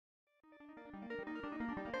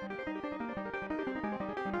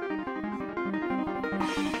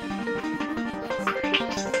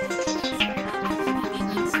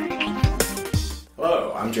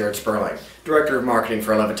I'm Jared Sperling, Director of Marketing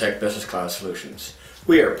for Elevatech Business Cloud Solutions.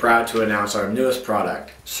 We are proud to announce our newest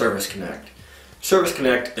product, ServiceConnect.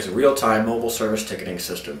 ServiceConnect is a real-time mobile service ticketing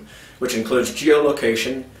system, which includes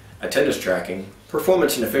geolocation, attendance tracking,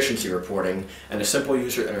 performance and efficiency reporting, and a simple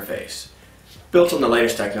user interface. Built on the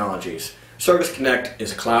latest technologies, ServiceConnect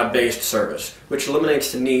is a cloud-based service which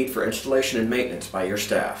eliminates the need for installation and maintenance by your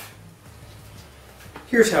staff.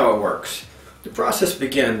 Here's how it works. The process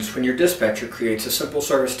begins when your dispatcher creates a simple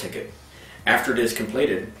service ticket. After it is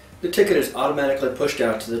completed, the ticket is automatically pushed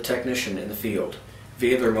out to the technician in the field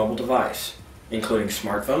via their mobile device, including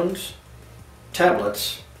smartphones,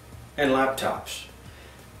 tablets, and laptops.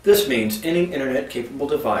 This means any internet-capable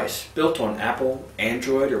device built on Apple,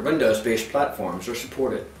 Android, or Windows-based platforms are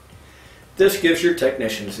supported. This gives your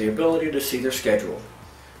technicians the ability to see their schedule,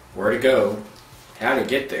 where to go, how to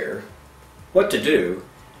get there, what to do,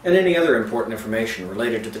 and any other important information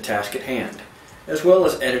related to the task at hand, as well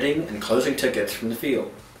as editing and closing tickets from the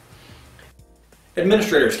field.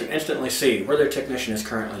 Administrators can instantly see where their technician is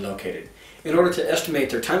currently located in order to estimate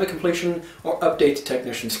their time of completion or update the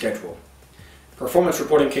technician's schedule. Performance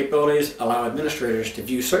reporting capabilities allow administrators to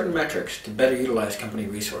view certain metrics to better utilize company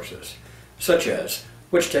resources, such as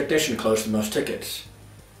which technician closed the most tickets,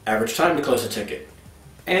 average time to close a ticket,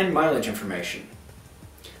 and mileage information.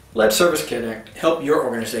 Let ServiceConnect help your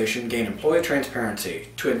organization gain employee transparency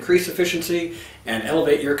to increase efficiency and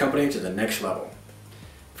elevate your company to the next level.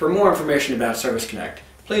 For more information about ServiceConnect,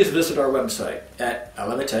 please visit our website at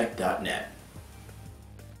elevatech.net.